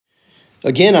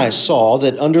Again, I saw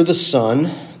that under the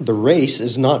sun, the race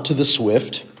is not to the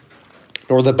swift,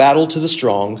 nor the battle to the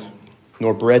strong,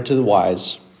 nor bread to the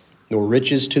wise, nor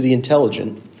riches to the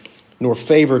intelligent, nor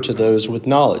favor to those with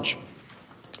knowledge.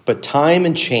 But time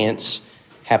and chance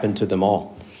happen to them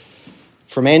all.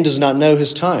 For man does not know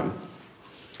his time.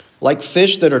 Like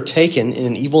fish that are taken in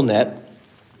an evil net,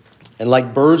 and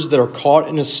like birds that are caught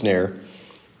in a snare,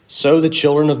 so the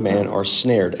children of man are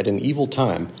snared at an evil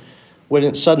time, when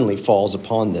it suddenly falls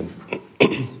upon them.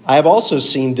 I have also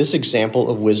seen this example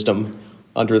of wisdom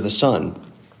under the sun,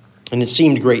 and it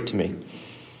seemed great to me.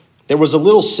 There was a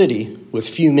little city with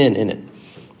few men in it,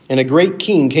 and a great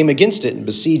king came against it and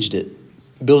besieged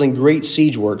it, building great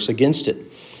siege works against it.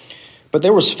 But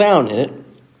there was found in it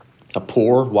a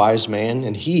poor, wise man,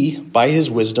 and he, by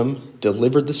his wisdom,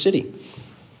 delivered the city.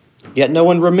 Yet no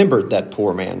one remembered that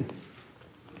poor man.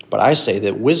 But I say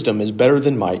that wisdom is better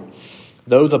than might,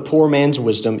 though the poor man's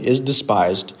wisdom is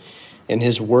despised, and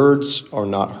his words are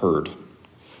not heard.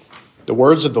 The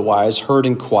words of the wise, heard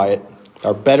in quiet,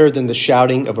 are better than the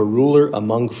shouting of a ruler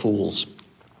among fools.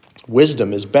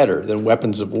 Wisdom is better than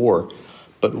weapons of war,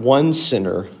 but one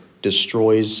sinner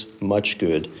destroys much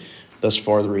good. Thus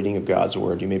far, the reading of God's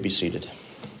word. You may be seated.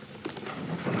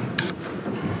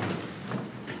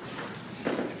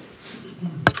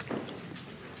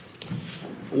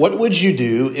 What would you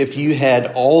do if you had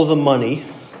all the money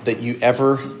that you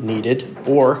ever needed,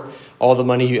 or all the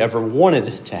money you ever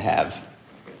wanted to have?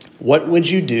 What would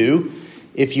you do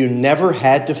if you never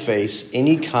had to face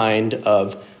any kind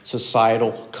of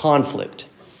societal conflict?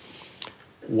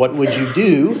 What would you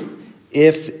do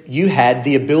if you had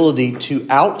the ability to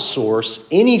outsource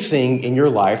anything in your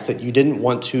life that you didn't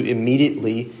want to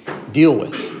immediately deal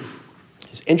with?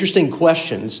 It's interesting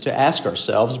questions to ask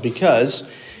ourselves because,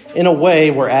 in a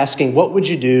way, we're asking, what would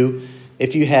you do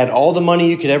if you had all the money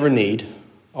you could ever need,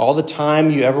 all the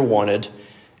time you ever wanted,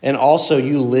 and also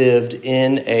you lived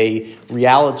in a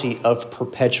reality of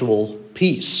perpetual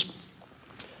peace?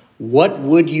 What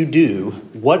would you do?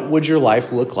 What would your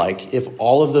life look like if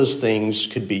all of those things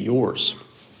could be yours?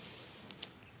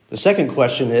 The second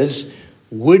question is,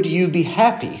 would you be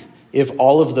happy if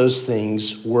all of those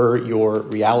things were your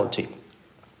reality?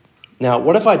 Now,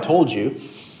 what if I told you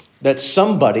that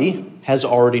somebody has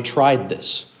already tried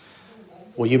this?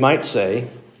 Well, you might say,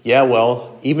 yeah,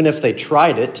 well, even if they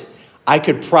tried it, I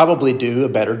could probably do a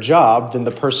better job than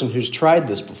the person who's tried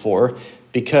this before,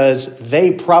 because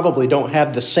they probably don't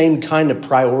have the same kind of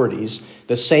priorities,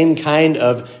 the same kind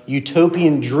of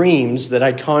utopian dreams that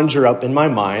I conjure up in my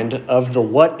mind of the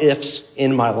what-ifs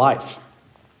in my life.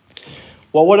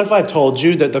 Well, what if I told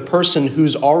you that the person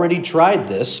who's already tried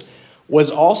this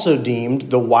was also deemed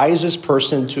the wisest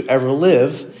person to ever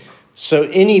live, so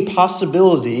any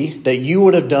possibility that you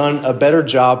would have done a better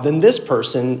job than this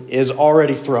person is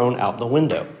already thrown out the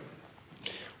window?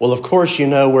 Well, of course, you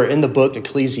know we're in the book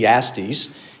Ecclesiastes,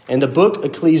 and the book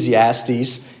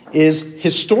Ecclesiastes is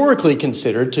historically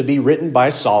considered to be written by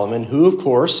Solomon, who, of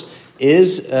course,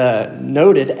 is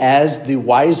noted as the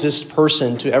wisest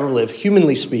person to ever live,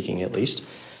 humanly speaking at least.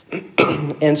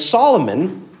 And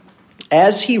Solomon,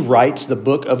 as he writes the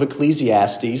book of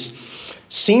Ecclesiastes,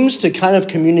 seems to kind of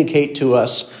communicate to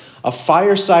us a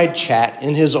fireside chat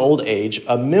in his old age,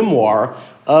 a memoir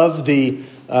of the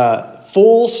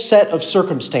full set of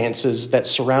circumstances that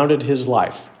surrounded his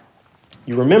life.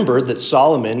 You remember that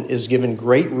Solomon is given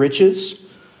great riches,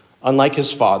 unlike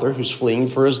his father, who's fleeing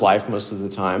for his life most of the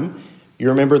time. You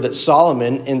remember that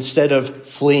Solomon, instead of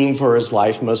fleeing for his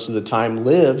life most of the time,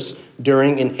 lives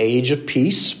during an age of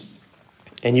peace.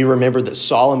 And you remember that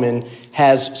Solomon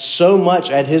has so much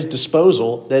at his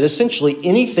disposal that essentially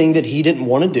anything that he didn't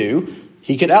want to do,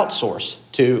 he could outsource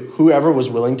to whoever was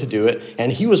willing to do it,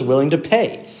 and he was willing to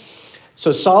pay.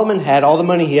 So Solomon had all the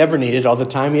money he ever needed, all the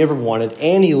time he ever wanted,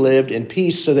 and he lived in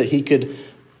peace so that he could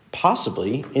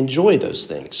possibly enjoy those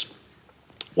things.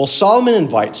 Well, Solomon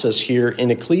invites us here in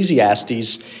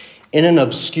Ecclesiastes in an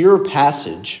obscure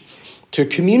passage to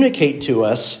communicate to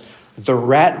us the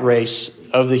rat race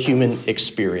of the human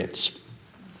experience.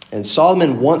 And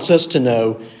Solomon wants us to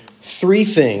know three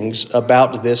things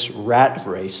about this rat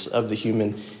race of the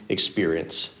human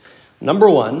experience. Number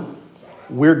one,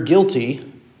 we're guilty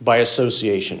by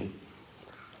association.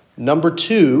 Number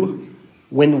two,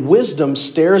 when wisdom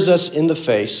stares us in the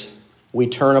face, we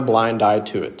turn a blind eye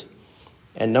to it.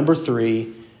 And number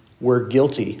three, we're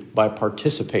guilty by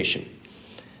participation.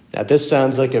 Now, this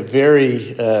sounds like a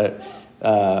very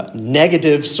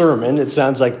negative sermon. It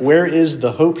sounds like, where is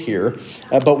the hope here?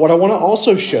 But what I want to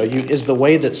also show you is the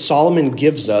way that Solomon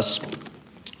gives us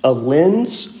a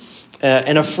lens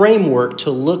and a framework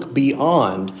to look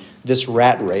beyond this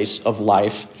rat race of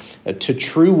life to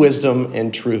true wisdom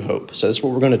and true hope. So that's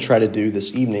what we're going to try to do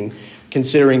this evening,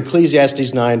 considering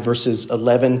Ecclesiastes 9, verses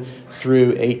 11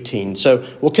 through 18. So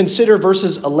we'll consider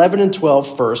verses 11 and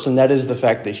 12 first, and that is the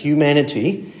fact that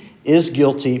humanity is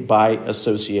guilty by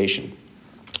association.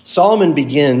 Solomon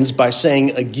begins by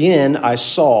saying, "Again, I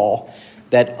saw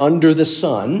that under the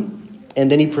sun,"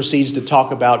 and then he proceeds to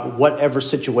talk about whatever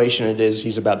situation it is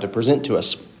he's about to present to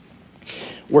us.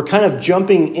 We're kind of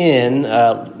jumping in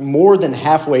more than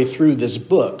halfway through this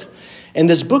book. And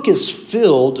this book is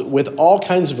filled with all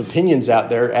kinds of opinions out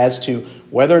there as to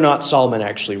whether or not Solomon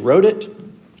actually wrote it,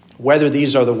 whether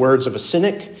these are the words of a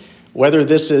cynic, whether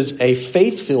this is a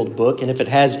faith-filled book, and if it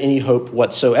has any hope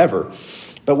whatsoever.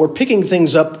 But we're picking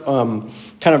things up kind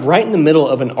of right in the middle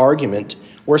of an argument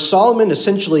where Solomon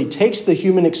essentially takes the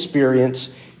human experience,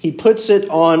 he puts it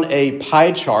on a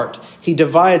pie chart, he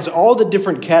divides all the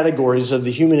different categories of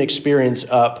the human experience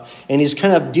up, and he's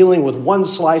kind of dealing with one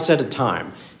slice at a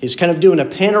time. He's kind of doing a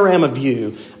panorama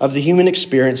view of the human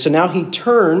experience. So now he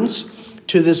turns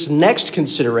to this next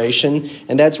consideration,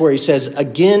 and that's where he says,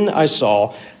 "Again, I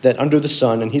saw that under the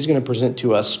sun," and he's going to present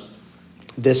to us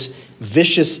this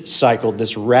vicious cycle,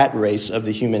 this rat race of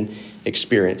the human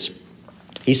experience.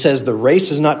 He says, "The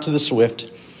race is not to the swift,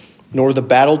 nor the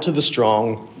battle to the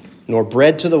strong, nor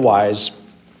bread to the wise,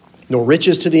 nor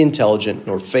riches to the intelligent,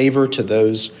 nor favor to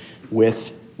those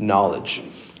with knowledge."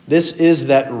 This is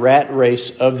that rat race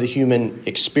of the human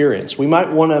experience. We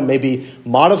might want to maybe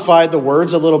modify the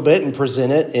words a little bit and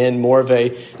present it in more of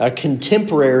a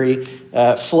contemporary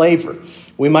flavor.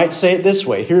 We might say it this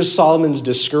way. Here's Solomon's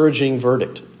discouraging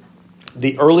verdict.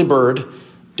 "The early bird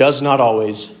does not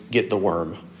always get the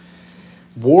worm.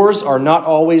 Wars are not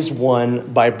always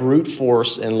won by brute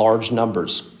force and large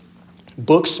numbers.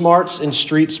 Book smarts and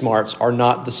street smarts are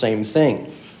not the same thing.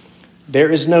 There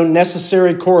is no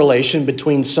necessary correlation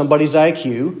between somebody's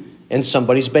IQ and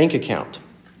somebody's bank account."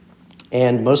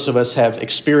 And most of us have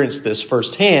experienced this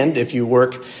firsthand if you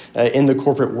work in the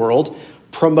corporate world.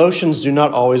 Promotions do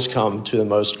not always come to the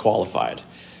most qualified.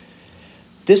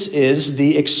 This is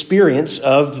the experience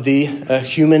of the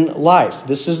human life.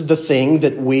 This is the thing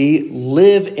that we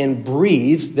live and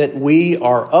breathe, that we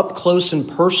are up close and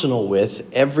personal with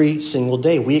every single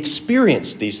day. We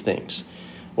experience these things.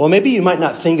 Well, maybe you might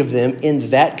not think of them in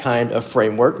that kind of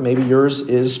framework. Maybe yours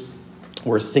is,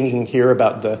 we're thinking here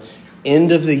about the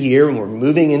end of the year and we're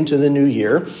moving into the new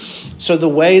year. So the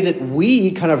way that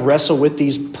we kind of wrestle with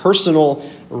these personal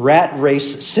rat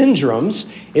race syndromes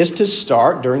is to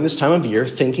start during this time of year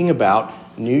thinking about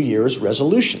New Year's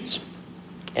resolutions.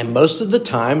 And most of the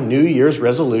time, New Year's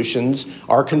resolutions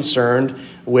are concerned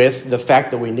with the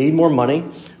fact that we need more money,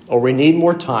 or we need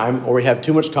more time, or we have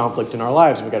too much conflict in our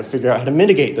lives. We've got to figure out how to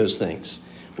mitigate those things.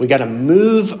 We got to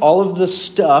move all of the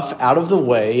stuff out of the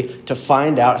way to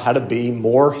find out how to be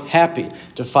more happy,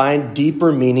 to find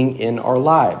deeper meaning in our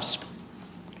lives.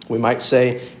 We might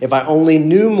say, if I only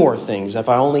knew more things, if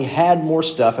I only had more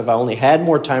stuff, if I only had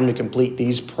more time to complete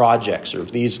these projects or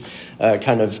these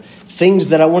kind of things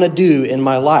that I want to do in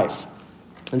my life.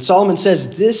 And Solomon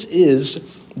says this is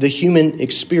the human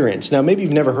experience. Now, maybe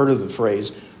you've never heard of the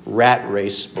phrase rat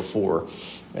race before.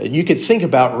 You could think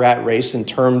about rat race in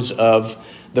terms of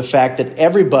the fact that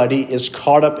everybody is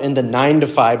caught up in the 9 to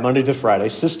 5, Monday to Friday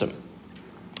system.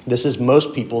 This is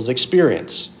most people's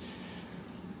experience.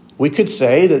 We could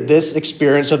say that this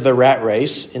experience of the rat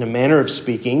race, in a manner of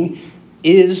speaking,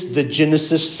 is the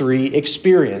Genesis 3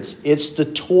 experience. It's the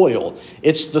toil.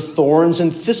 It's the thorns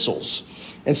and thistles.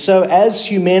 And so as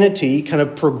humanity kind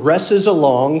of progresses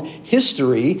along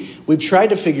history, we've tried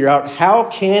to figure out how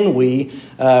can we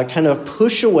kind of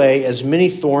push away as many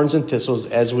thorns and thistles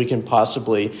as we can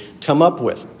possibly come up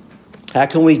with. How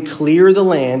can we clear the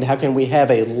land? How can we have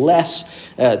a less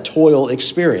toil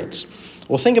experience?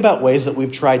 Well, think about ways that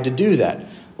we've tried to do that.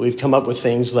 We've come up with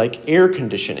things like air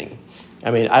conditioning. I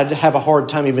mean, I'd have a hard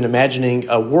time even imagining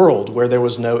a world where there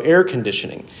was no air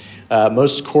conditioning.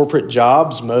 Most corporate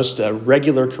jobs, most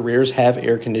regular careers have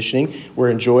air conditioning. We're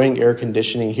enjoying air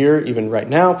conditioning here, even right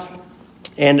now.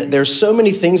 And there's so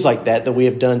many things like that that we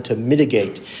have done to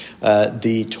mitigate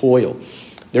the toil.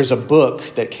 There's a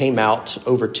book that came out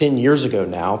over 10 years ago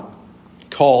now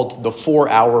called The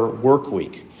 4-Hour Work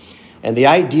Week. And the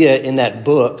idea in that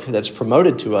book that's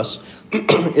promoted to us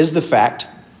is the fact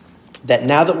that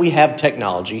now that we have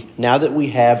technology, now that we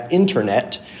have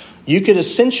internet, you could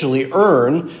essentially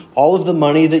earn all of the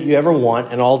money that you ever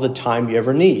want and all the time you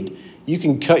ever need. You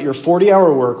can cut your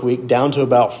 40-hour work week down to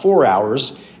about 4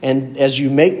 hours, and as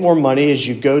you make more money, as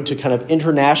you go to kind of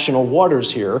international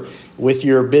waters here, with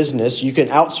your business, you can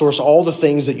outsource all the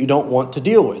things that you don't want to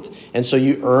deal with. And so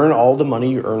you earn all the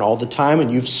money, you earn all the time,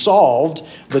 and you've solved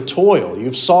the toil.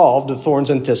 You've solved the thorns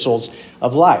and thistles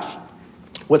of life.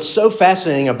 What's so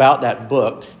fascinating about that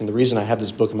book, and the reason I have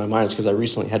this book in my mind is because I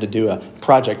recently had to do a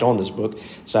project on this book,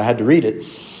 so I had to read it.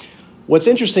 What's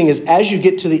interesting is as you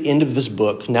get to the end of this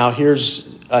book, now here's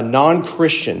a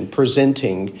non-Christian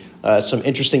presenting some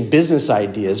interesting business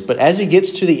ideas, but as he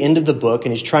gets to the end of the book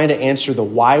and he's trying to answer the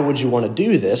why would you want to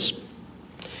do this,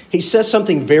 he says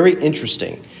something very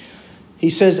interesting. He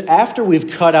says, after we've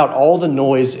cut out all the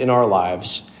noise in our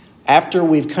lives, after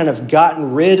we've kind of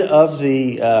gotten rid of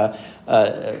the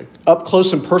up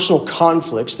close and personal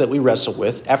conflicts that we wrestle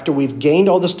with, after we've gained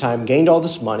all this time, gained all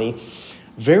this money,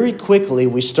 very quickly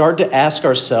we start to ask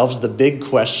ourselves the big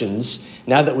questions.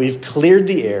 Now that we've cleared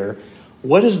the air,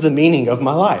 what is the meaning of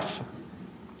my life?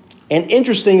 And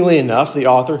interestingly enough, the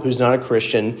author, who's not a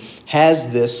Christian,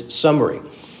 has this summary.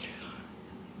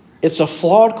 It's a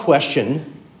flawed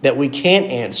question that we can't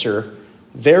answer.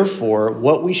 Therefore,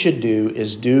 what we should do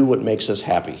is do what makes us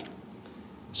happy.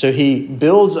 So he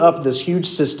builds up this huge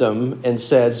system and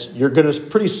says, you're going to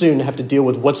pretty soon have to deal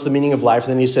with what's the meaning of life.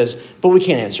 And then he says, but we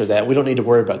can't answer that. We don't need to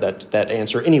worry about that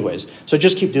answer anyways. So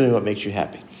just keep doing what makes you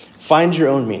happy. Find your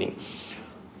own meaning.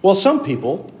 Well, some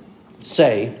people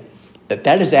say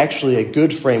that is actually a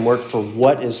good framework for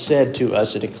what is said to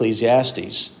us in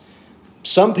Ecclesiastes.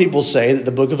 Some people say that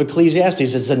the book of Ecclesiastes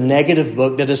is a negative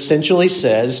book that essentially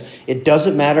says it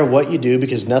doesn't matter what you do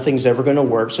because nothing's ever going to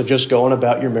work, so just go on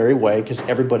about your merry way because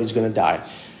everybody's going to die.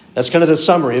 That's kind of the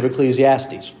summary of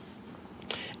Ecclesiastes.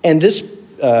 And this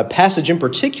passage in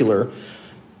particular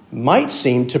might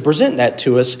seem to present that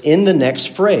to us in the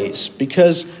next phrase,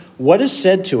 because what is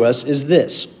said to us is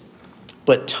this: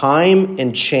 but time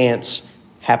and chance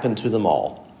happen to them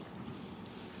all.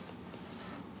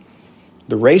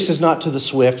 The race is not to the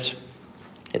swift,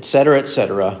 etc.,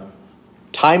 etc.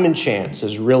 Time and chance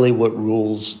is really what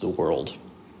rules the world.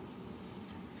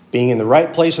 Being in the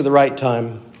right place at the right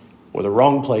time or the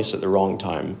wrong place at the wrong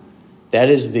time. That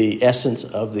is the essence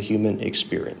of the human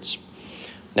experience.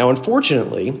 Now,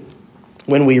 unfortunately,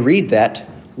 when we read that,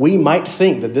 we might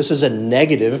think that this is a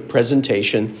negative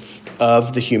presentation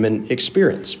of the human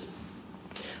experience.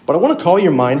 But I want to call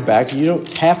your mind back. You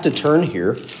don't have to turn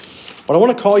here. But I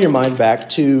want to call your mind back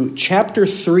to chapter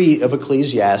 3 of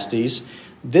Ecclesiastes.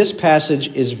 This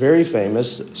passage is very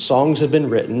famous. Songs have been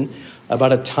written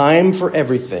about a time for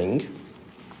everything.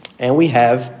 And we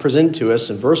have presented to us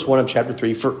in verse 1 of chapter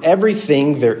 3, for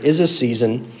everything there is a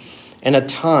season and a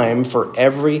time for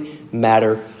every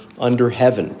matter under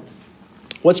heaven.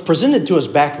 What's presented to us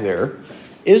back there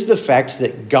is the fact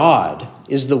that God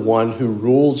is the one who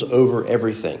rules over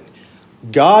everything.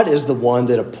 God is the one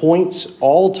that appoints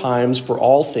all times for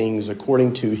all things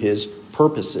according to his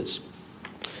purposes.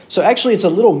 So actually, it's a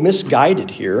little misguided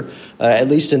here, at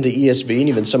least in the ESV and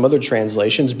even some other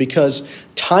translations, because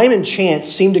time and chance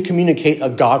seem to communicate a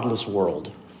godless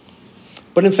world.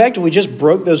 But in fact, if we just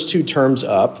broke those two terms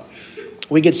up,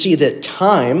 we could see that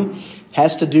time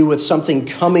has to do with something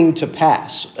coming to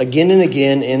pass. Again and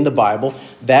again in the Bible,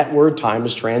 that word time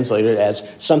is translated as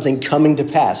something coming to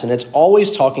pass. And it's always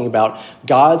talking about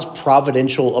God's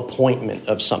providential appointment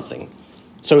of something.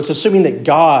 So it's assuming that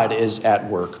God is at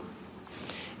work.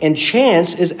 And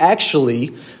chance is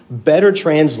actually better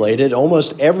translated.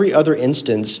 Almost every other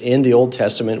instance in the Old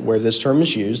Testament where this term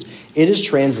is used, it is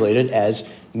translated as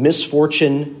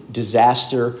misfortune,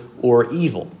 disaster, or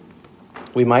evil.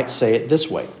 We might say it this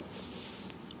way.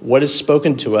 What is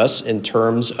spoken to us in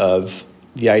terms of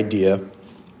the idea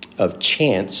of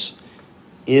chance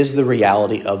is the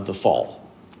reality of the fall.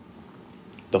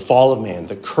 The fall of man,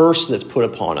 the curse that's put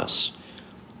upon us.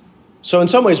 So in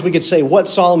some ways we could say what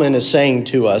Solomon is saying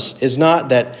to us is not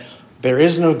that there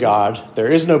is no God,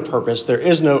 there is no purpose, there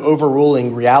is no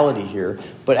overruling reality here,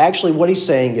 but actually what he's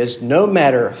saying is no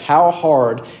matter how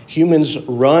hard humans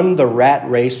run the rat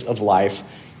race of life,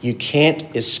 you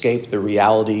can't escape the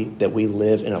reality that we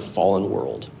live in a fallen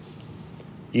world.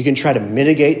 You can try to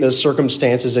mitigate those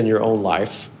circumstances in your own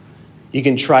life. You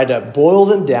can try to boil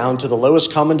them down to the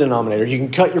lowest common denominator. You can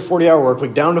cut your 40-hour work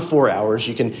week down to 4 hours.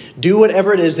 You can do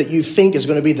whatever it is that you think is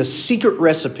going to be the secret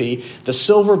recipe, the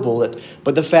silver bullet.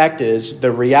 But the fact is,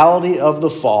 the reality of the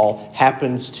fall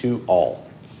happens to all.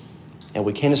 And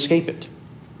we can't escape it,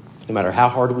 no matter how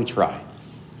hard we try.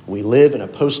 We live in a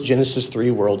post-Genesis 3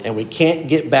 world, and we can't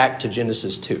get back to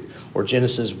Genesis 2 or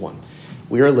Genesis 1.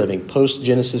 We are living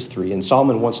post-Genesis 3, and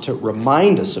Solomon wants to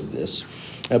remind us of this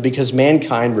because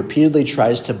mankind repeatedly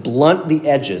tries to blunt the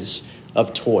edges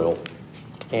of toil,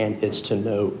 and it's to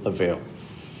no avail.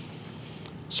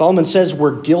 Solomon says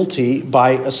we're guilty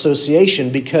by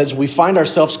association because we find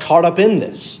ourselves caught up in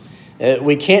this.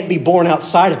 We can't be born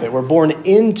outside of it. We're born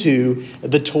into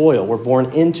the toil. We're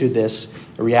born into this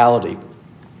reality.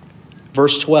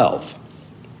 Verse 12,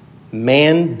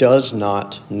 man does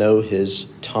not know his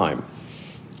time.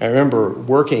 I remember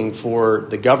working for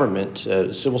the government,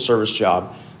 a civil service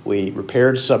job. We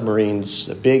repaired submarines,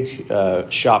 a big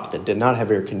shop that did not have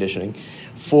air conditioning,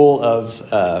 full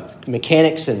of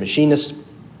mechanics and machinists.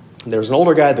 There was an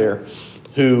older guy there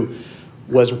who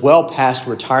was well past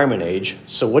retirement age.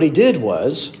 So what he did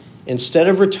was, instead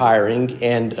of retiring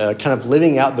and kind of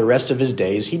living out the rest of his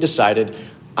days, he decided,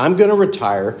 I'm going to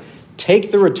retire, take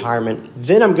the retirement,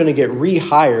 then I'm going to get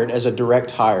rehired as a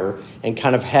direct hire and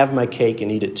kind of have my cake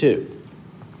and eat it too.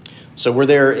 So we're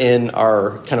there in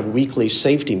our kind of weekly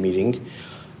safety meeting,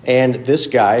 and this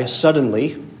guy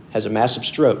suddenly has a massive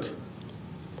stroke,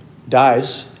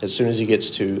 dies as soon as he gets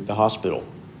to the hospital.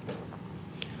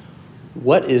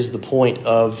 What is the point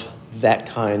of that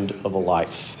kind of a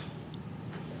life?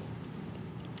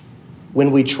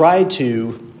 When we try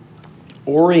to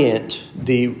orient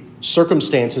the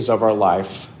circumstances of our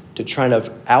life to try to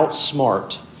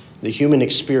outsmart the human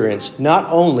experience, not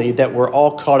only that we're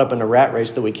all caught up in a rat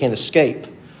race that we can't escape,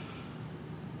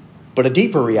 but a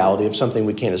deeper reality of something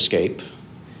we can't escape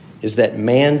is that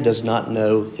man does not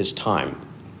know his time.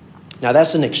 Now,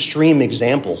 that's an extreme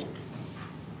example,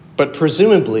 but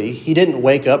presumably he didn't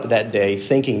wake up that day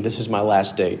thinking this is my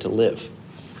last day to live.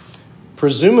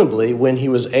 Presumably, when he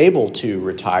was able to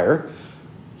retire,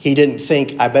 he didn't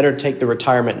think, I better take the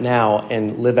retirement now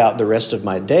and live out the rest of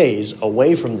my days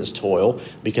away from this toil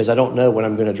because I don't know when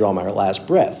I'm going to draw my last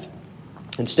breath.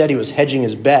 Instead, he was hedging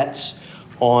his bets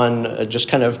on just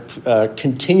kind of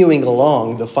continuing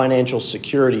along the financial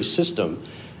security system,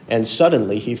 and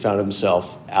suddenly he found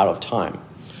himself out of time.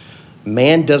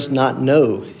 Man does not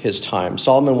know his time.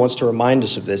 Solomon wants to remind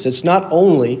us of this. It's not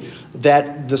only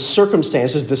that the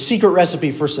circumstances, the secret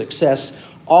recipe for success,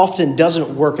 often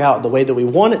doesn't work out the way that we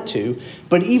want it to,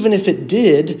 but even if it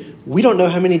did, we don't know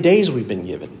how many days we've been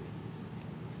given.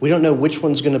 We don't know which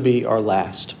one's going to be our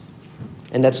last.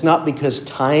 And that's not because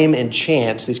time and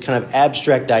chance, these kind of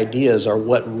abstract ideas, are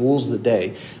what rules the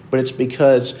day, but it's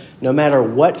because no matter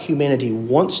what humanity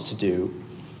wants to do,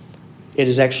 it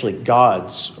is actually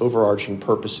God's overarching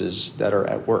purposes that are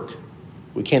at work.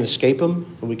 We can't escape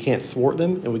them, and we can't thwart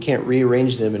them, and we can't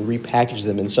rearrange them and repackage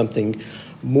them in something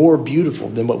more beautiful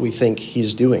than what we think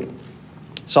he's doing.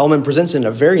 Solomon presents it in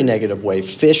a very negative way.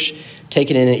 Fish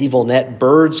taken in an evil net,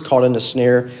 birds caught in a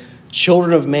snare.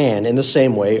 Children of man, in the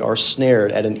same way, are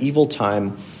snared at an evil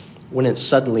time when it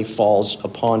suddenly falls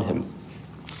upon him.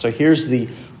 So here's the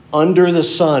under the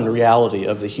sun reality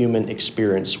of the human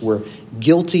experience. We're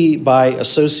guilty by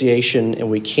association,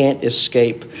 and we can't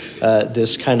escape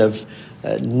this kind of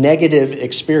negative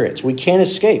experience. We can't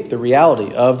escape the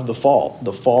reality of the fall.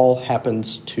 The fall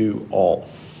happens to all.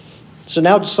 So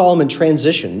now Solomon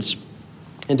transitions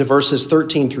into verses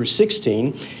 13 through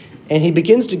 16, and he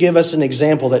begins to give us an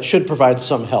example that should provide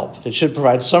some help. It should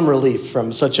provide some relief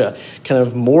from such a kind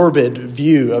of morbid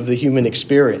view of the human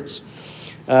experience.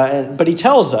 But he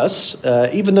tells us,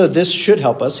 even though this should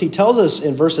help us, he tells us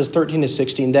in verses 13 to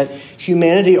 16 that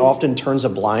humanity often turns a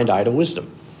blind eye to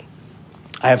wisdom.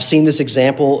 I have seen this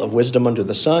example of wisdom under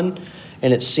the sun,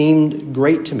 and it seemed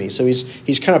great to me. So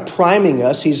he's kind of priming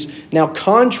us. He's now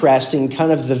contrasting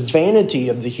kind of the vanity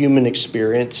of the human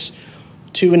experience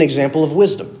to an example of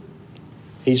wisdom.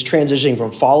 He's transitioning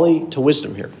from folly to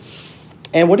wisdom here.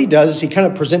 And what he does is he kind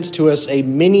of presents to us a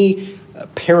mini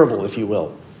parable, if you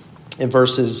will, in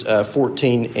verses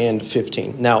 14 and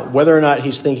 15. Now, whether or not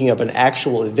he's thinking of an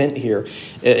actual event here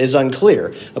is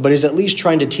unclear, but he's at least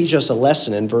trying to teach us a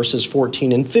lesson in verses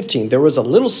 14 and 15. There was a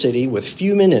little city with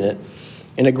few men in it,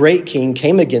 and a great king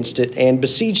came against it and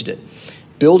besieged it,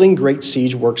 building great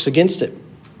siege works against it.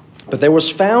 But there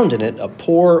was found in it a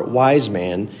poor wise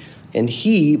man, and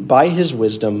he, by his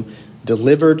wisdom,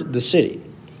 delivered the city.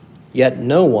 Yet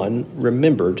no one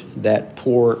remembered that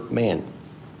poor man.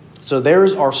 So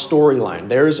there's our storyline.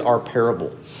 There's our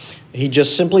parable. He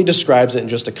just simply describes it in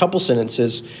just a couple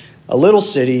sentences. A little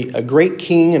city, a great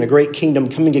king and a great kingdom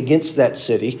coming against that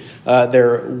city.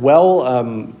 They're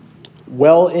well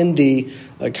in the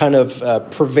kind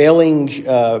of prevailing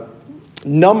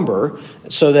number,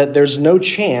 so that there's no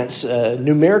chance,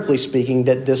 numerically speaking,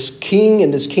 that this king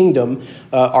and this kingdom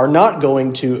are not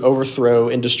going to overthrow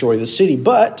and destroy the city.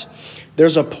 But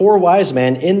there's a poor wise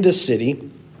man in this city,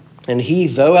 and he,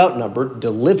 though outnumbered,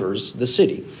 delivers the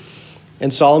city.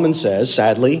 And Solomon says,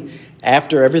 sadly,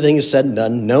 after everything is said and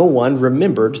done, no one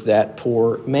remembered that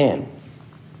poor man.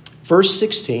 Verse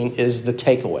 16 is the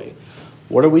takeaway.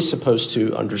 What are we supposed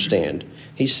to understand?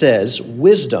 He says,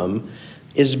 wisdom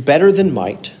is better than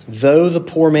might, though the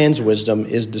poor man's wisdom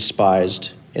is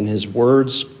despised, and his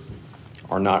words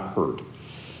are not heard.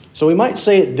 So we might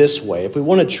say it this way, if we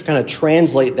want to kind of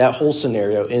translate that whole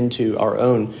scenario into our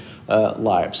own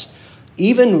lives.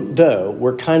 Even though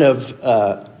we're kind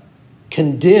of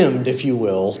condemned, if you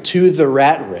will, to the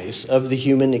rat race of the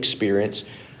human experience,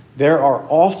 there are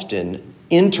often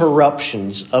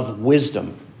interruptions of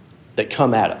wisdom that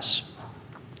come at us.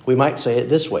 We might say it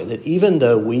this way, that even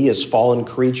though we as fallen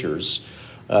creatures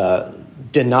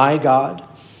deny God,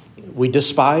 we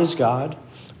despise God,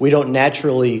 we don't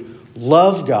naturally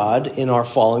love God in our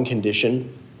fallen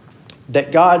condition,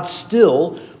 that God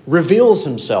still reveals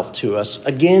himself to us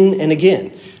again and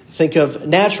again. Think of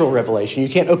natural revelation. You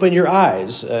can't open your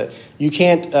eyes. You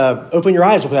can't open your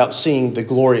eyes without seeing the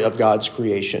glory of God's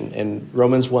creation. And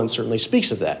Romans 1 certainly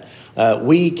speaks of that.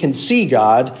 We can see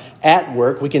God at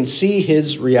work. We can see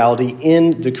his reality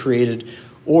in the created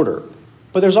order.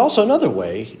 But there's also another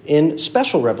way in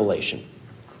special revelation.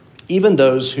 Even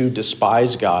those who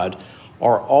despise God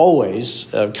are always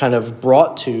kind of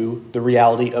brought to the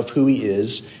reality of who he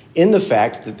is in the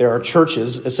fact that there are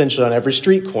churches essentially on every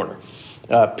street corner.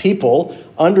 People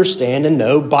understand and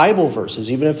know Bible verses,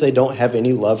 even if they don't have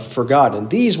any love for God. And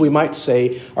these, we might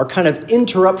say, are kind of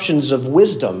interruptions of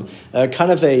wisdom, kind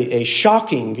of a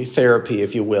shocking therapy,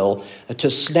 if you will,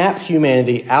 to snap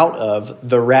humanity out of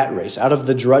the rat race, out of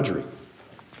the drudgery.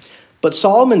 But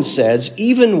Solomon says,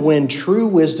 even when true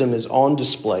wisdom is on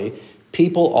display,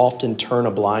 people often turn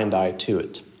a blind eye to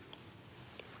it,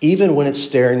 even when it's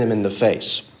staring them in the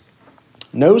face.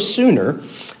 No sooner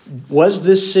was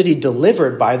this city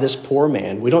delivered by this poor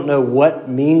man. We don't know what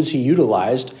means he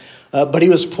utilized, but he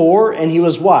was poor and he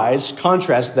was wise.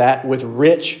 Contrast that with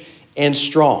rich and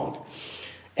strong.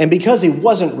 And because he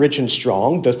wasn't rich and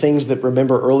strong, the things that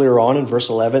remember earlier on in verse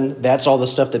 11, that's all the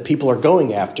stuff that people are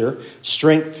going after: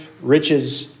 strength,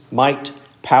 riches, might,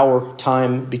 power,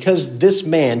 time. Because this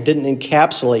man didn't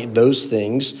encapsulate those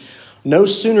things, no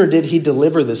sooner did he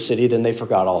deliver the city than they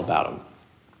forgot all about him.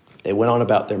 They went on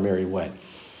about their merry way.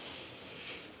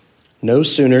 No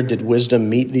sooner did wisdom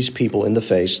meet these people in the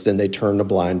face than they turned a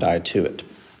blind eye to it.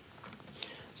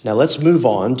 Now let's move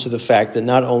on to the fact that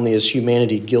not only is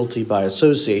humanity guilty by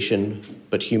association,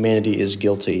 but humanity is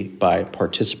guilty by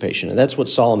participation. And that's what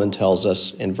Solomon tells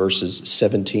us in verses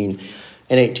 17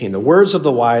 and 18. The words of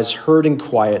the wise heard in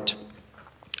quiet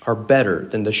are better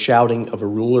than the shouting of a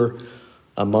ruler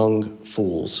among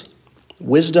fools.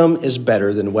 Wisdom is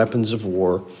better than weapons of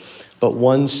war, but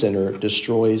one sinner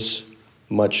destroys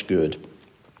much good.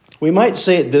 We might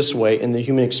say it this way in the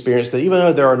human experience, that even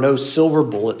though there are no silver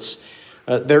bullets,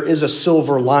 there is a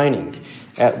silver lining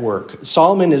at work.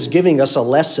 Solomon is giving us a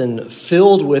lesson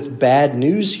filled with bad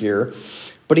news here,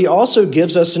 but he also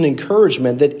gives us an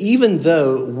encouragement that even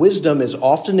though wisdom is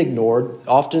often ignored,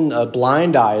 often a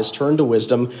blind eye is turned to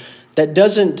wisdom, that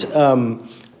doesn't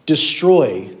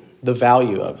destroy the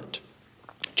value of it.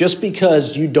 Just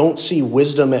because you don't see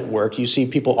wisdom at work, you see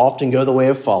people often go the way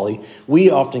of folly,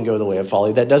 we often go the way of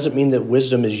folly, that doesn't mean that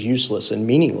wisdom is useless and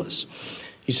meaningless.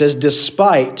 He says,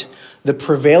 despite the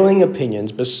prevailing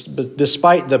opinions,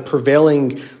 despite the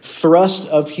prevailing thrust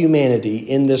of humanity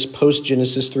in this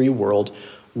post-Genesis 3 world,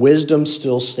 wisdom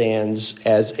still stands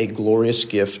as a glorious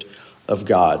gift of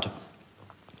God.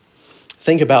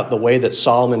 Think about the way that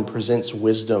Solomon presents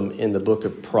wisdom in the book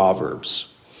of Proverbs.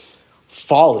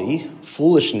 Folly,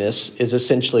 foolishness, is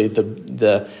essentially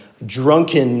the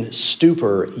drunken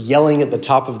stupor yelling at the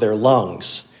top of their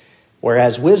lungs,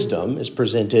 whereas wisdom is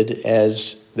presented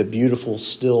as the beautiful,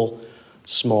 still,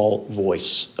 small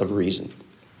voice of reason.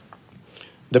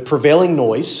 The prevailing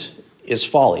noise is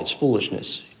folly, it's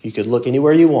foolishness. You could look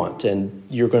anywhere you want, and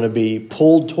you're going to be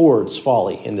pulled towards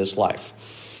folly in this life.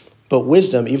 But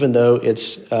wisdom, even though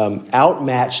it's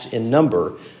outmatched in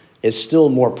number, is still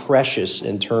more precious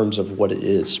in terms of what it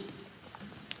is.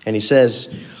 And he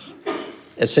says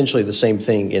essentially the same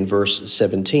thing in verse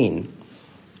 17.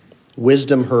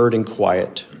 Wisdom heard in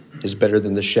quiet is better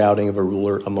than the shouting of a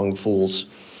ruler among fools.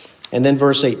 And then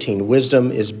verse 18,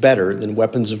 wisdom is better than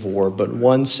weapons of war, but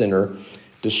one sinner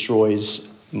destroys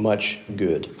much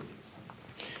good.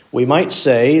 We might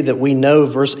say that we know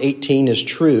verse 18 is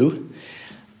true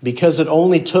because it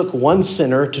only took one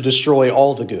sinner to destroy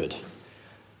all the good.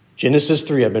 Genesis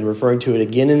 3, I've been referring to it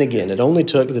again and again. It only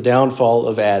took the downfall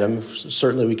of Adam.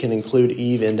 Certainly we can include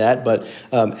Eve in that, but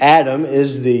Adam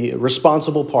is the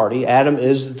responsible party. Adam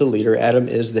is the leader. Adam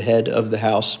is the head of the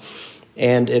house.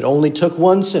 And it only took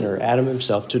one sinner, Adam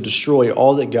himself, to destroy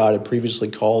all that God had previously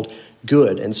called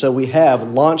good. And so we have,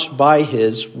 launched by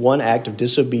his one act of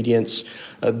disobedience,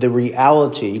 the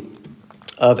reality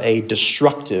of a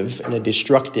destructive and a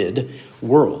destructed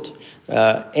world.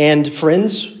 And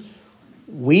friends,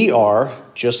 we are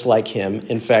just like him.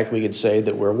 In fact, we could say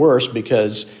that we're worse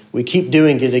because we keep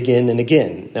doing it again and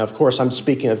again. Now, of course, I'm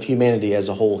speaking of humanity as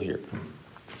a whole here.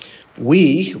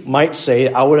 We might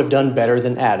say, I would have done better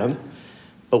than Adam,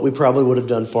 but we probably would have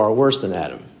done far worse than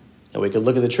Adam. And we could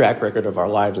look at the track record of our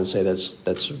lives and say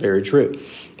that's very true.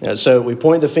 So we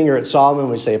point the finger at Solomon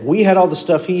and we say, if we had all the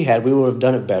stuff he had, we would have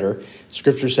done it better.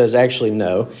 Scripture says actually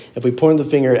no. If we pointed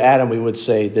the finger at Adam, we would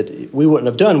say that we wouldn't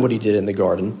have done what he did in the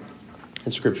garden.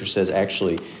 And Scripture says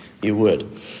actually you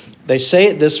would. They say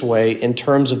it this way in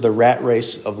terms of the rat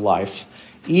race of life.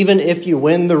 Even if you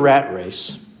win the rat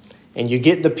race and you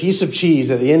get the piece of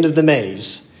cheese at the end of the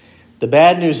maze, the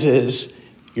bad news is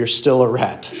you're still a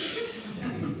rat.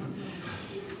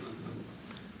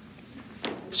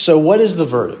 So what is the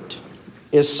verdict?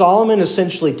 Is Solomon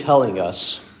essentially telling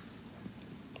us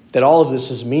that all of this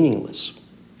is meaningless?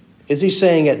 Is he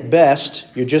saying at best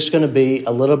you're just going to be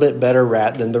a little bit better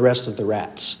rat than the rest of the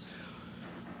rats?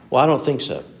 Well, I don't think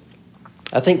so.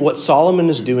 I think what Solomon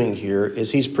is doing here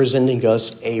is he's presenting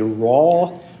us a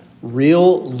raw,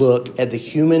 real look at the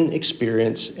human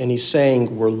experience, and he's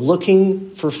saying we're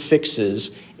looking for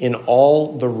fixes in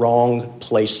all the wrong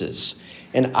places.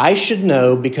 And I should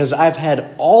know because I've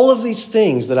had all of these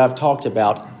things that I've talked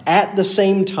about at the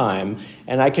same time,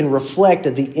 and I can reflect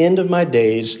at the end of my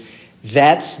days,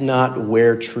 that's not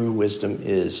where true wisdom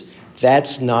is.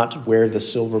 That's not where the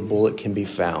silver bullet can be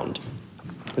found.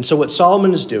 And so what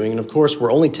Solomon is doing, and of course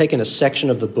we're only taking a section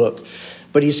of the book,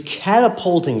 but he's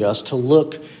catapulting us to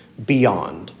look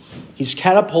beyond. He's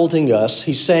catapulting us.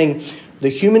 He's saying the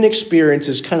human experience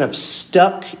is kind of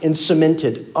stuck and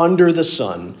cemented under the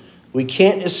sun. We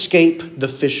can't escape the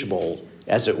fishbowl,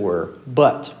 as it were.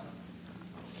 But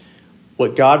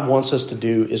what God wants us to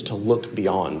do is to look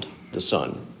beyond the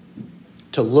sun,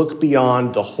 to look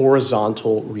beyond the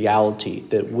horizontal reality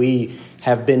that we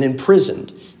have been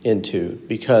imprisoned into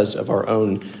because of our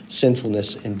own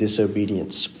sinfulness and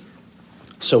disobedience.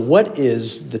 So what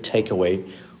is the takeaway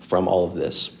from all of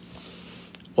this?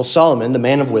 Well, Solomon, the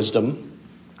man of wisdom,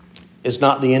 is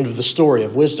not the end of the story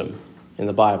of wisdom in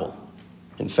the Bible.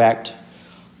 In fact,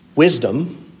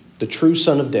 wisdom, the true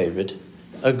son of David,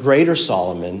 a greater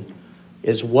Solomon,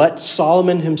 is what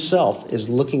Solomon himself is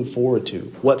looking forward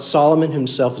to, what Solomon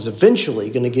himself is eventually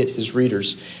going to get his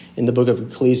readers in the book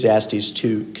of Ecclesiastes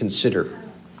to consider.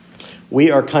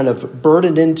 We are kind of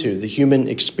burdened into the human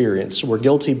experience. We're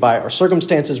guilty by our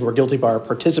circumstances. We're guilty by our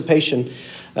participation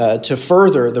to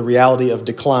further the reality of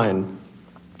decline.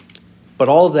 But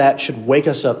all of that should wake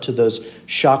us up to those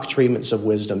shock treatments of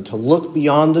wisdom, to look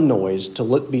beyond the noise, to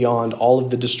look beyond all of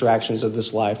the distractions of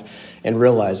this life and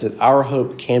realize that our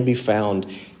hope can be found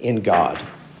in God.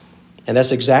 And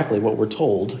that's exactly what we're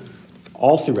told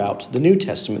all throughout the New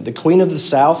Testament. The Queen of the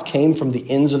South came from the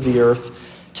ends of the earth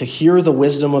to hear the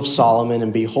wisdom of Solomon,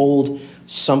 and behold,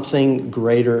 something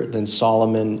greater than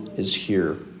Solomon is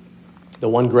here. The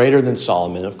one greater than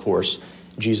Solomon, of course,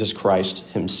 Jesus Christ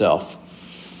himself.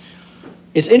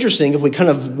 It's interesting, if we kind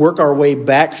of work our way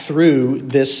back through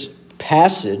this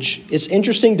passage, it's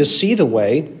interesting to see the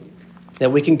way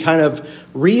that we can kind of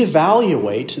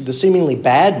reevaluate the seemingly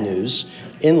bad news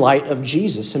in light of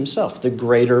Jesus himself, the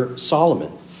greater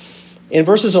Solomon. In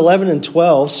verses 11 and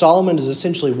 12, Solomon is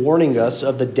essentially warning us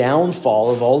of the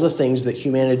downfall of all the things that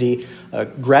humanity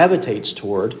gravitates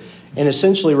toward, and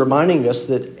essentially reminding us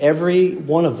that every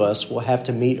one of us will have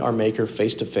to meet our Maker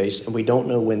face to face, and we don't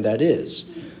know when that is.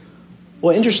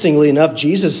 Well, interestingly enough,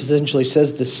 Jesus essentially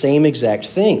says the same exact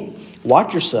thing.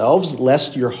 Watch yourselves,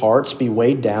 lest your hearts be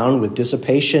weighed down with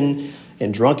dissipation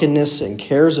and drunkenness and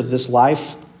cares of this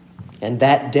life, and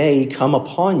that day come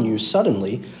upon you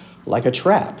suddenly like a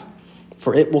trap.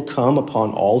 For it will come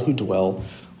upon all who dwell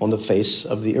on the face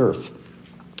of the earth.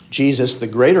 Jesus, the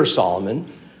greater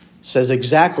Solomon, says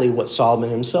exactly what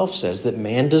Solomon himself says, that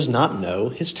man does not know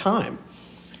his time.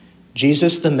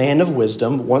 Jesus, the man of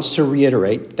wisdom, wants to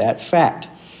reiterate that fact.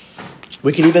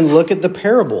 We can even look at the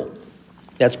parable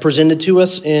that's presented to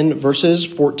us in verses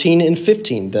 14 and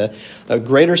 15. The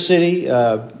greater city,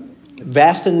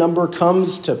 vast in number,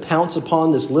 comes to pounce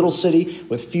upon this little city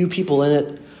with few people in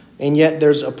it, and yet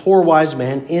there's a poor wise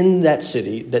man in that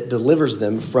city that delivers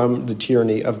them from the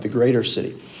tyranny of the greater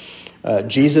city.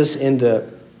 Jesus, in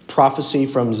the prophecy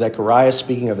from Zechariah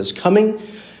speaking of his coming,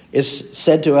 is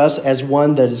said to us as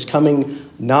one that is coming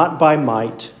not by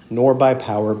might nor by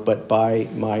power, but by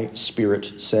my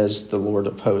Spirit, says the Lord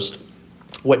of hosts.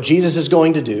 What Jesus is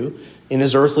going to do in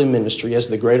his earthly ministry as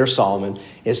the greater Solomon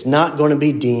is not going to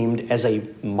be deemed as a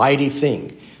mighty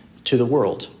thing to the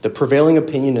world. The prevailing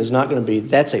opinion is not going to be,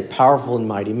 that's a powerful and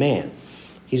mighty man.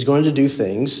 He's going to do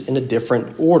things in a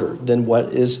different order than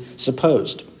what is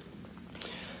supposed.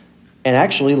 And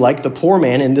actually, like the poor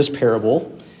man in this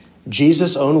parable,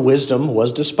 Jesus' own wisdom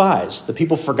was despised. The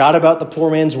people forgot about the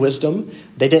poor man's wisdom.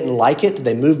 They didn't like it.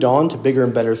 They moved on to bigger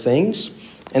and better things.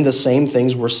 And the same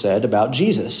things were said about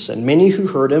Jesus. And many who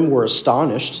heard him were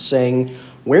astonished, saying,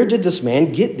 "Where did this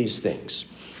man get these things?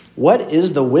 What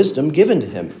is the wisdom given to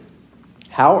him?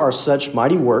 How are such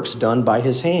mighty works done by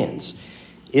his hands?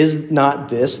 Is not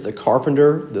this the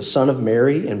carpenter, the son of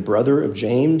Mary, and brother of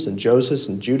James and Joseph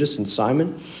and Judas and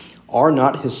Simon? Are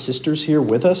not his sisters here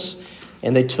with us?"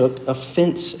 And they took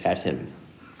offense at him.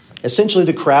 Essentially,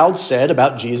 the crowd said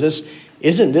about Jesus,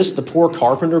 "Isn't this the poor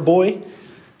carpenter boy?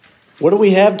 What do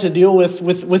we have to deal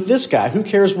with this guy? Who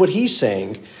cares what he's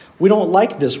saying? We don't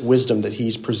like this wisdom that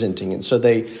he's presenting." And so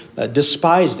they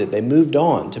despised it. They moved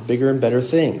on to bigger and better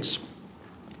things.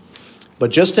 But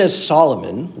just as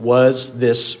Solomon was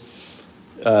this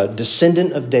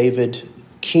descendant of David,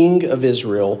 king of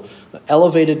Israel,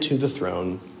 elevated to the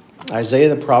throne, Isaiah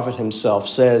the prophet himself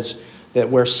says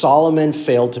that where Solomon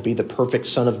failed to be the perfect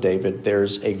son of David,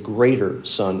 there's a greater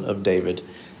son of David,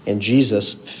 and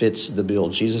Jesus fits the bill.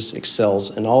 Jesus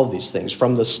excels in all of these things.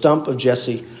 From the stump of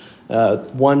Jesse,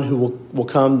 one who will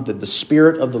come, that the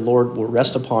Spirit of the Lord will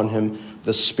rest upon him,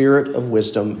 the spirit of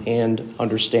wisdom and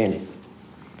understanding.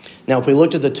 Now, if we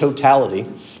looked at the totality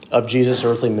of Jesus'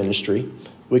 earthly ministry,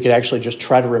 we could actually just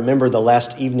try to remember the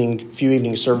last few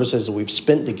evening services that we've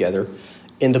spent together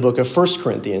in the book of 1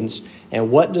 Corinthians. And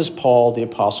what does Paul the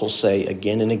apostle say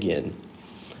again and again?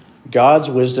 God's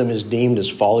wisdom is deemed as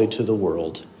folly to the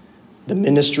world. The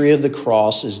ministry of the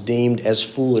cross is deemed as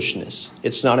foolishness.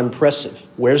 It's not impressive.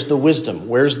 Where's the wisdom?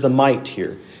 Where's the might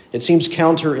here? It seems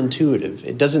counterintuitive.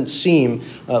 It doesn't seem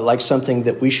like something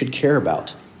that we should care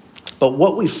about. But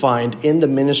what we find in the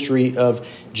ministry of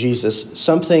Jesus,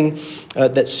 something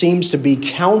that seems to be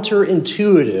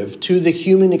counterintuitive to the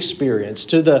human experience,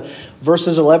 to the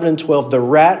verses 11 and 12, the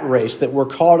rat race that we're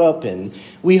caught up in.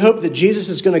 We hope that Jesus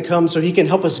is going to come so he can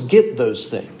help us get those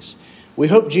things. We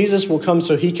hope Jesus will come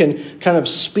so he can kind of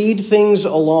speed things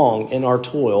along in our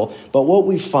toil. But what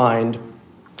we find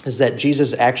is that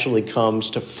Jesus actually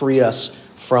comes to free us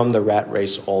from the rat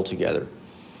race altogether.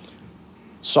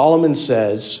 Solomon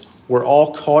says, we're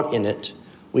all caught in it.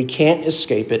 We can't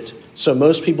escape it. So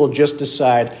most people just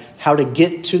decide how to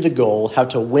get to the goal, how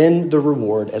to win the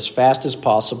reward as fast as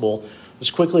possible,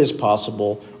 as quickly as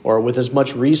possible, or with as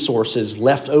much resources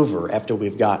left over after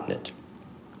we've gotten it.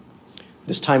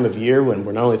 This time of year, when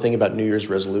we're not only thinking about New Year's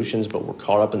resolutions, but we're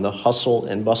caught up in the hustle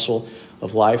and bustle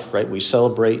of life, right? We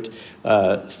celebrate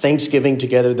Thanksgiving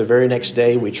together the very next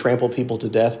day. We trample people to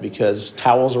death because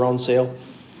towels are on sale.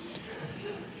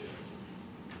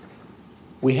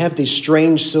 We have these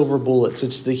strange silver bullets.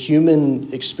 It's the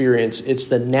human experience. It's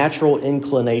the natural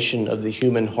inclination of the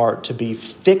human heart to be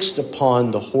fixed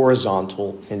upon the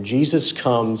horizontal. And Jesus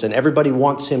comes, and everybody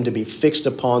wants him to be fixed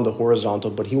upon the horizontal,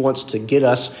 but he wants to get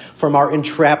us from our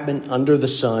entrapment under the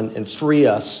sun and free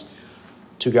us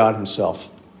to God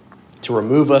himself, to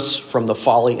remove us from the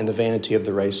folly and the vanity of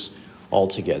the race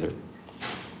altogether.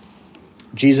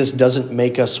 Jesus doesn't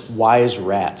make us wise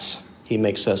rats. He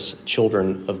makes us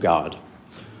children of God.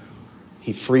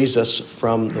 He frees us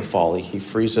from the folly. He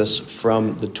frees us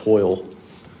from the toil.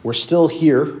 We're still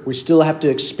here. We still have to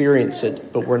experience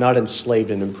it, but we're not enslaved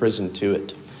and imprisoned to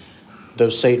it. Though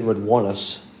Satan would want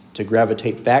us to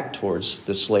gravitate back towards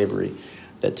the slavery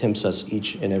that tempts us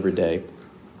each and every day.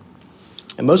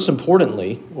 And most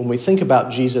importantly, when we think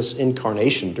about Jesus'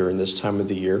 incarnation during this time of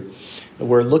the year,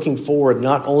 we're looking forward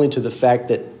not only to the fact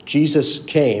that Jesus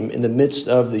came in the midst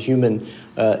of the human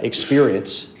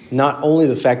experience, not only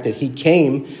the fact that he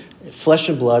came flesh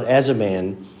and blood as a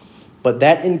man, but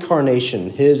that incarnation,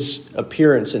 his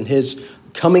appearance and his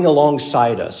coming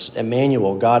alongside us,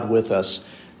 Emmanuel, God with us,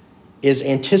 is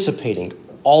anticipating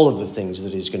all of the things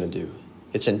that he's going to do.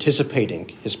 It's anticipating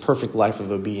his perfect life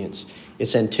of obedience.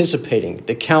 It's anticipating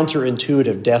the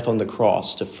counterintuitive death on the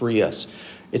cross to free us.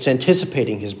 It's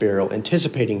anticipating his burial,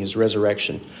 anticipating his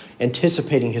resurrection,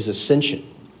 anticipating his ascension.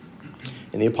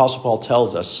 And the Apostle Paul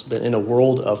tells us that in a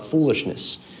world of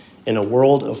foolishness, in a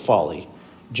world of folly,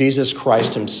 Jesus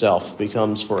Christ himself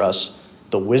becomes for us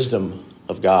the wisdom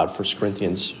of God, 1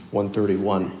 Corinthians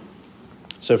 1:31.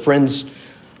 So friends,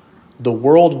 the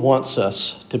world wants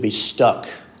us to be stuck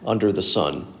under the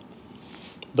sun.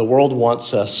 The world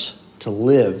wants us to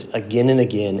live again and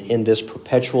again in this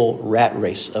perpetual rat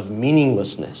race of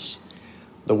meaninglessness.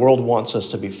 The world wants us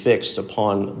to be fixed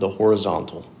upon the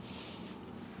horizontal.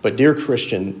 But dear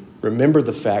Christian, remember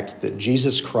the fact that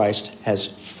Jesus Christ has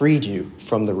freed you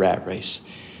from the rat race.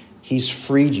 He's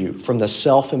freed you from the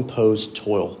self-imposed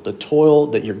toil, the toil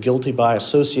that you're guilty by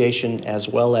association as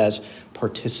well as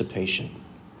participation.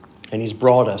 And he's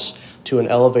brought us to an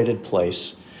elevated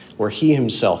place where he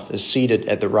himself is seated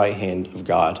at the right hand of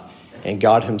God, and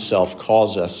God himself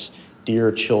calls us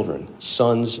dear children,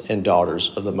 sons and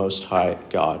daughters of the Most High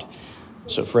God.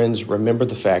 So friends, remember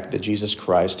the fact that Jesus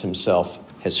Christ himself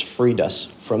has freed us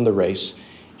from the race,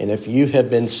 and if you have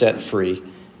been set free,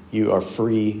 you are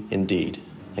free indeed.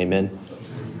 Amen.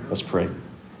 Let's pray.